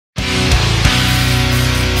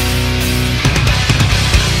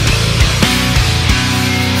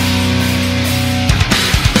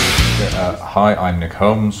Hi, I'm Nick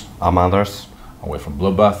Holmes. I'm Anders. And we're from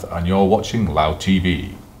Bloodbath, and you're watching Loud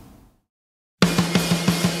TV.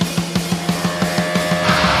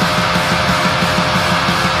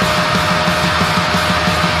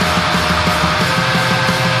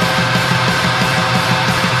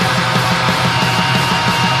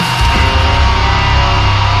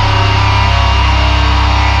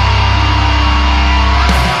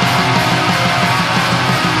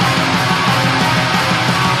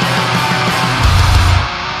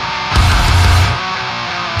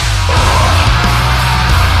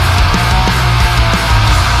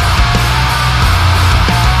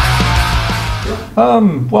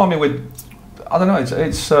 Well, I mean, I don't know.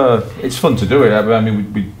 It's fun to do it. I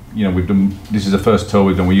mean, we've done. This is the first tour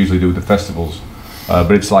we've done. We usually do the festivals,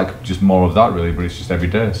 but it's like just more of that really. But it's just every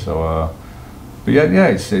day. So, but yeah,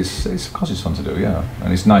 it's of course it's fun to do. Yeah,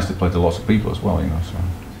 and it's nice to play to lots of people as well. So.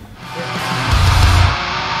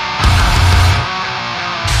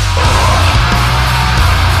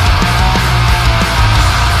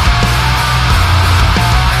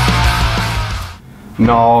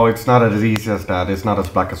 No, it's not as easy as that. It's not as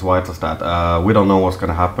black as white as that. We don't know what's going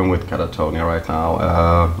to happen with Katatonia right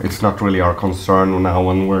now. It's not really our concern now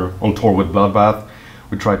when we're on tour with Bloodbath.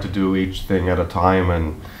 We try to do each thing at a time,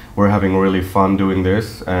 and we're having really fun doing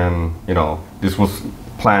this. And this was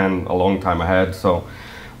planned a long time ahead, so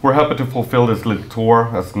we're happy to fulfill this little tour.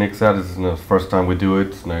 As Nick said, this is the first time we do it.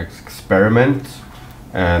 It's an experiment,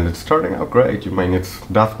 and it's turning out great. I mean, it's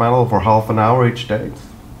death metal for half an hour each day. It's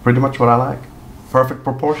pretty much what I like. Perfect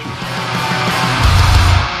proportion.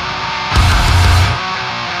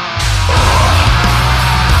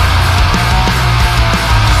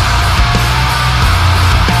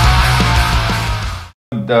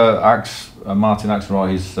 Martin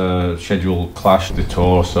Axelrod, his schedule clashed the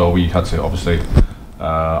tour, so we had to obviously,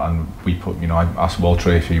 and we put, I asked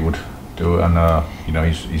Walter if he would do it, and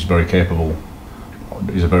he's very capable.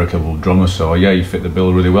 He's a very capable drummer, so yeah, he fit the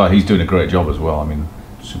bill really well. He's doing a great job as well. I mean,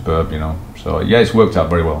 superb, So yeah, it's worked out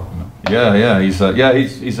very well. Yeah, he's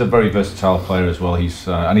a very versatile player as well. He's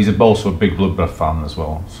and he's also a big Bloodbath fan as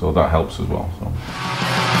well, so that helps as well. So.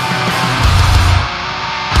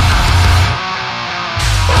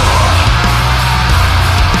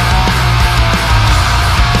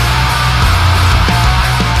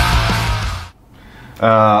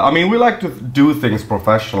 I mean, we like to do things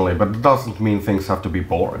professionally, but it doesn't mean things have to be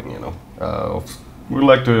boring, We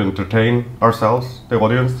like to entertain ourselves, the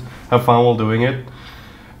audience, have fun while doing it.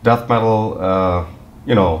 Death metal,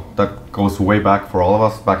 that goes way back for all of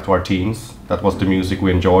us, back to our teens. That was the music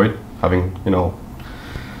we enjoyed, having,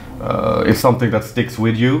 it's something that sticks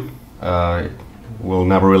with you. It will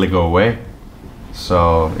never really go away.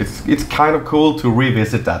 So it's kind of cool to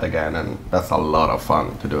revisit that again, and that's a lot of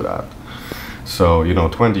fun to do that. So,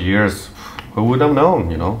 20 years, who would have known,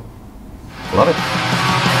 Love it.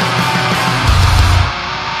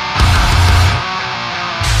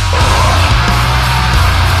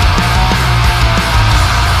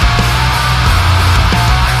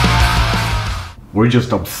 We're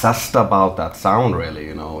just obsessed about that sound, really,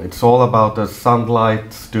 It's all about the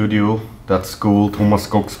Sunlight Studio, that school, Thomas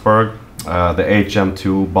Skogsberg, the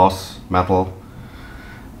HM2 Boss metal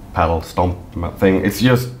pedal stomp thing. It's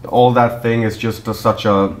just, all that thing is just such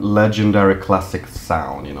a legendary classic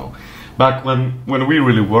sound, Back when we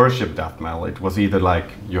really worshipped death metal, it was either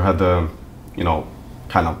like you had the,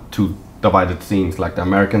 kind of two divided scenes, like the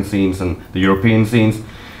American scenes and the European scenes.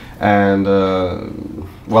 And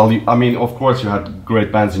I mean, of course you had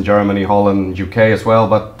great bands in Germany, Holland, UK as well,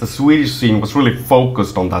 but the Swedish scene was really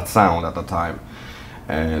focused on that sound at the time.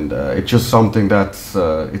 And it's just something that's,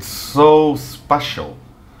 it's so special.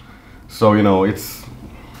 So,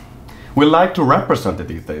 we like to represent it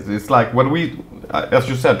these days. It's like when we, as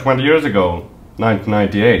you said, 20 years ago,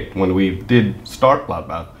 1998, when we did start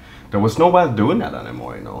Bloodbath, there was no one doing that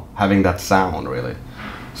anymore, having that sound, really.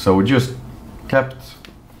 So we just kept,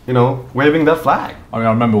 waving that flag. I mean,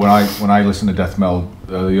 I remember when I listened to death metal,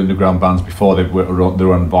 the underground bands before they were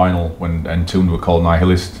on vinyl, when Entombed were called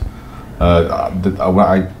Nihilist.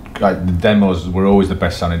 The demos were always the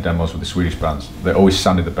best sounding demos with the Swedish bands. They always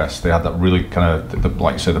sounded the best. They had that really kind of,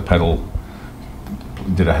 like you say, the pedal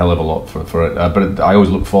did a hell of a lot for it. But I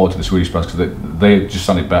always look forward to the Swedish bands because they just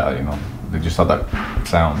sounded better, They just had that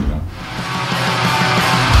sound,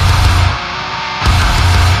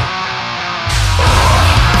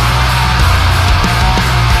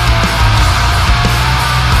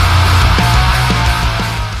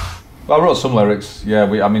 I wrote some lyrics. Yeah,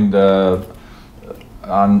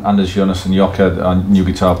 Anders Jonas and Jocke, our new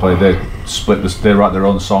guitar player, they write their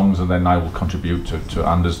own songs, and then I will contribute to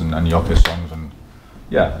Anders and Jocke's songs, and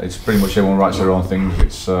yeah, it's pretty much everyone writes their own things.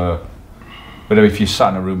 It's but if you're sat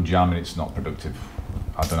in a room jamming, it's not productive.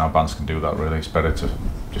 I don't know how bands can do that really. It's better to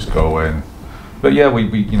just go away and. But yeah, we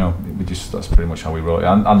you know we just that's pretty much how we wrote it,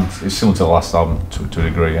 and it's similar to the last album to a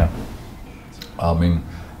degree. Yeah, I mean,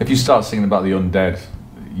 if you start singing about the undead,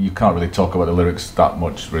 you can't really talk about the lyrics that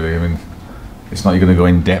much, really. I mean, it's not you're going to go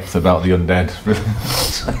in depth about the undead. Really,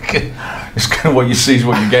 it's kind of what you see is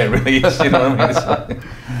what you get, really. You know what I mean?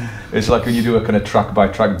 It's like when you do a kind of track by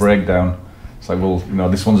track breakdown. It's like, well, you know,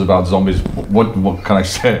 this one's about zombies. What can I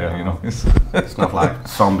say? You know, it's not like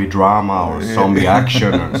zombie drama or zombie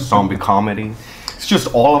action or zombie comedy. It's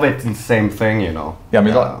just all of it in the same thing, you know. Yeah, I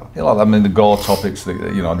mean, I mean, the gore topics,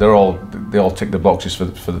 you know, they all tick the boxes for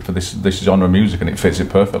this genre of music, and it fits it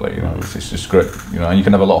perfectly. You know, it's just great. You know, and you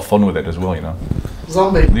can have a lot of fun with it as well. You know,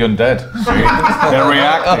 zombie, the undead, they're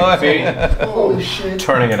reacting. See, holy shit,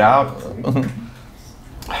 turning it out.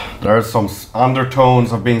 There are some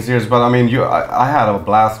undertones of being serious, but I mean, I had a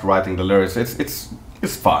blast writing the lyrics.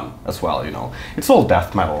 It's fun as well, you know. It's all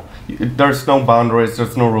death metal. There's no boundaries,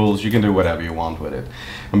 there's no rules. You can do whatever you want with it.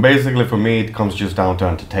 And basically, for me, it comes just down to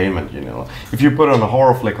entertainment, you know. If you put on a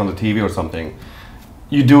horror flick on the TV or something,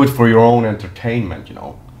 you do it for your own entertainment, you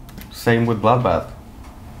know. Same with Bloodbath.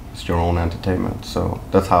 It's your own entertainment. So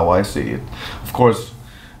that's how I see it. Of course,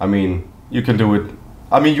 I mean, you can do it.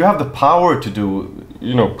 I mean, you have the power to do,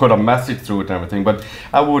 you know, put a message through it and everything, but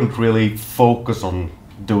I wouldn't really focus on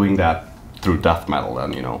doing that through death metal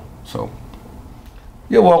then, you know, so.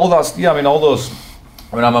 Yeah, well, all that's, yeah, I mean, all those,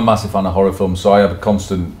 I mean, I'm a massive fan of horror films, so I have a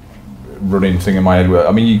constant running thing in my head where,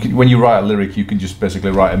 I mean, when you write a lyric, you can just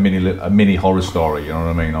basically write a mini horror story, you know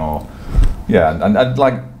what I mean, or, yeah, and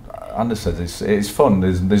like Anders said, it's fun,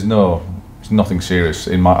 there's nothing serious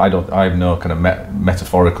in my. I have no kind of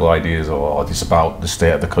metaphorical ideas or it's about the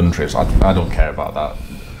state of the country. So I don't care about that.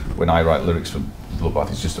 When I write lyrics for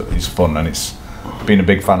Bloodbath, it's fun, and it's being a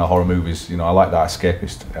big fan of horror movies. You know, I like that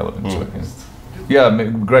escapist element to it. Yeah, I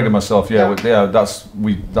mean, Greg and myself. Yeah, that's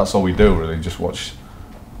all we do really. Just watch.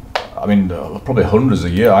 I mean, probably hundreds a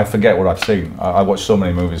year. I forget what I've seen. I watch so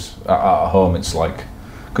many movies at home. It's like.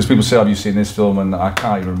 Because people say, have you seen this film? And I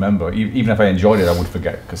can't even remember. Even if I enjoyed it, I would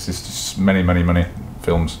forget. Because it's just many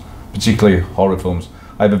films, particularly horror films.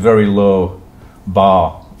 I have a very low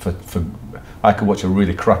bar for I could watch a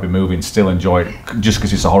really crappy movie and still enjoy it just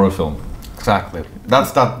because it's a horror film. Exactly.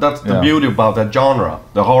 That's the beauty about that genre,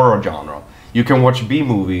 the horror genre. You can watch a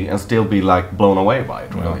B-movie and still be like blown away by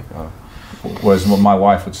it, really. Whereas my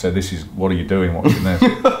wife would say, what are you doing watching this?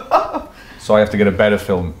 So I have to get a better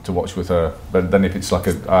film to watch with her. But then if it's like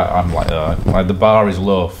I'm like, the bar is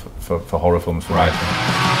low for horror films for me.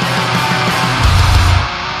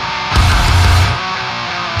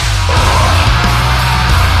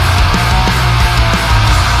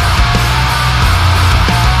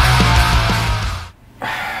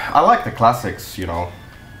 I like the classics, you know.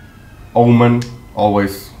 Omen,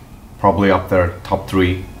 always probably up there, top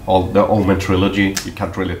 3. All the Omen trilogy, you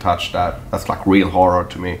can't really touch that. That's like real horror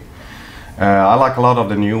to me. I like a lot of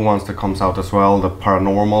the new ones that comes out as well, the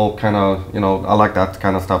paranormal kind of, you know, I like that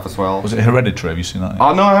kind of stuff as well. Was it Hereditary? Have you seen that?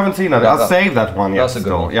 Oh no, I haven't seen that. I'll save that one. That's a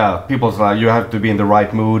good one. Yeah, people's like, you have to be in the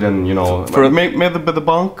right mood and, you know, maybe the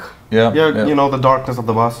bunk. Yeah, you know, the darkness of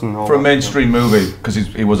the bus and all for a mainstream movie, because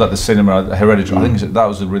it was at the cinema, Hereditary, I think that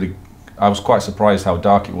was a really, I was quite surprised how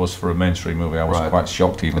dark it was for a mainstream movie. I was quite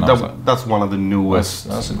shocked even. That's one of the newest.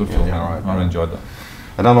 That's a good film. Yeah, I enjoyed that.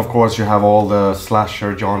 And then of course you have all the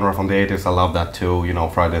slasher genre from the 80s. I love that too, you know,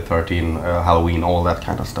 Friday the 13th, Halloween, all that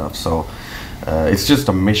kind of stuff. So it's just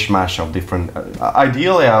a mishmash of different,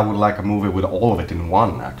 ideally I would like a movie with all of it in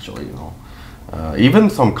one actually, you know. Even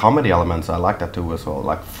some comedy elements, I like that too as well,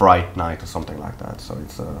 like Fright Night or something like that. So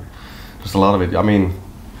it's there's a lot of it. I mean,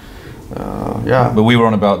 yeah. But we were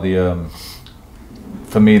on about the,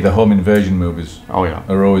 for me, the home invasion movies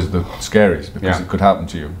are always the scariest because it could happen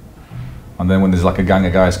to you. And then when there's like a gang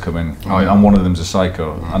of guys coming, and one of them's a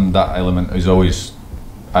psycho, and that element is always,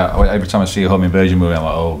 every time I see a home invasion movie, I'm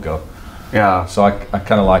like, oh god. Yeah. So I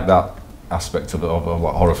kind of like that aspect of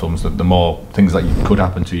like horror films, that the more things that could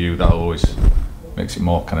happen to you, that always makes it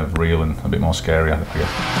more kind of real and a bit more scary, I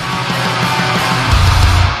guess.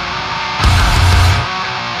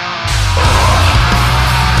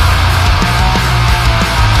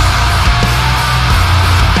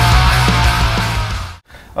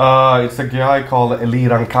 It's a guy called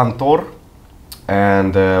Eliran Kantor,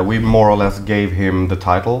 and we more or less gave him the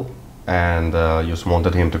title and just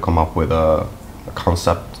wanted him to come up with a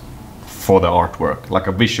concept for the artwork, like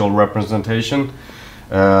a visual representation.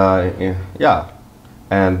 Yeah,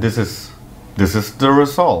 and this is the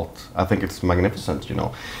result. I think it's magnificent, you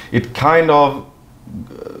know. It kind of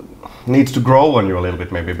needs to grow on you a little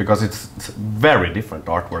bit maybe, because it's very different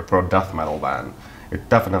artwork for a death metal band. It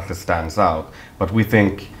definitely stands out, but we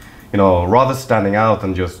think, you know, rather standing out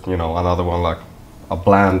than just, you know, another one like a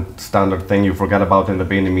bland standard thing you forget about in the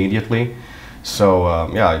bin immediately. So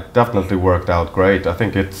yeah, it definitely worked out great. I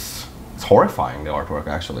think it's horrifying, the artwork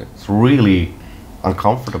actually. It's really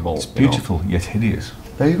uncomfortable. It's beautiful, yet hideous.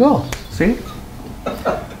 There you go, see?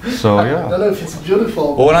 So yeah. I don't know if it's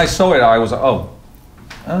beautiful. Well, when I saw it, I was like, oh.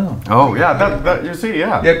 Oh yeah, that you see,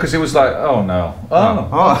 yeah. Yeah, because it was like, oh no. Oh.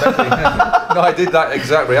 No, I did that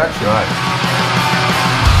exact reaction. Right.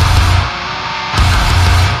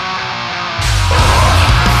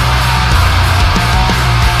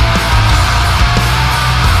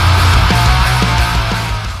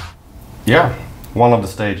 Yeah, one of the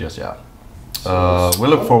stages, yeah. We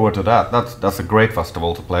look forward to that. That's a great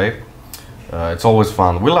festival to play. It's always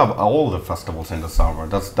fun. We love all the festivals in the summer.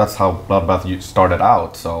 That's how Bloodbath started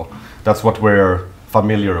out, so that's what we're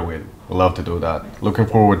familiar with. We love to do that. Looking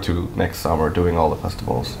forward to next summer doing all the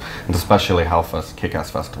festivals, and especially Hellfest,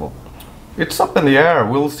 Kick-Ass Festival. It's up in the air.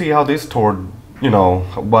 We'll see how this tour, you know,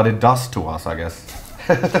 what it does to us, I guess.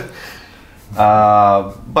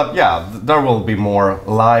 But yeah, there will be more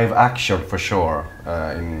live action for sure,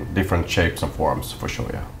 in different shapes and forms for sure,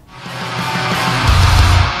 yeah.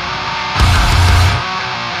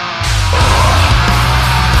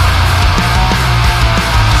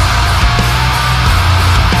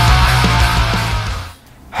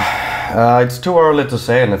 It's too early to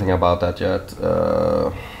say anything about that yet.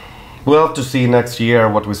 We'll have to see next year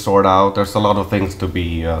what we sort out. There's a lot of things to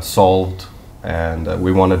be solved, and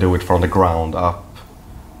we want to do it from the ground up.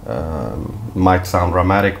 Might sound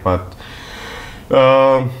dramatic, but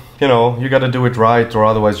you know, you got to do it right, or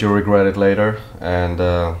otherwise you regret it later. And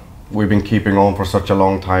we've been keeping on for such a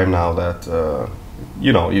long time now that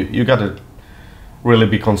you know, you got to really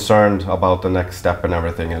be concerned about the next step and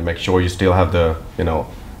everything, and make sure you still have the, you know,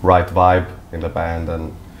 right vibe in the band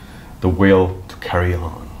and the will to carry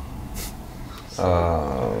on.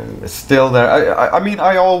 It's still there. I mean,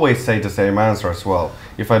 I always say the same answer as well.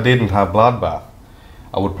 If I didn't have Bloodbath,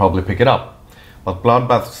 I would probably pick it up. But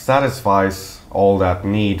Bloodbath satisfies all that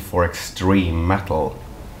need for extreme metal.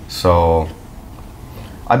 So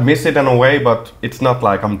I miss it in a way, but it's not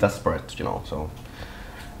like I'm desperate, you know. So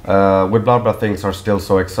with Bloodbath, things are still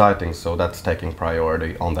so exciting, so that's taking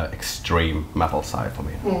priority on the extreme metal side for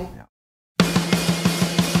me.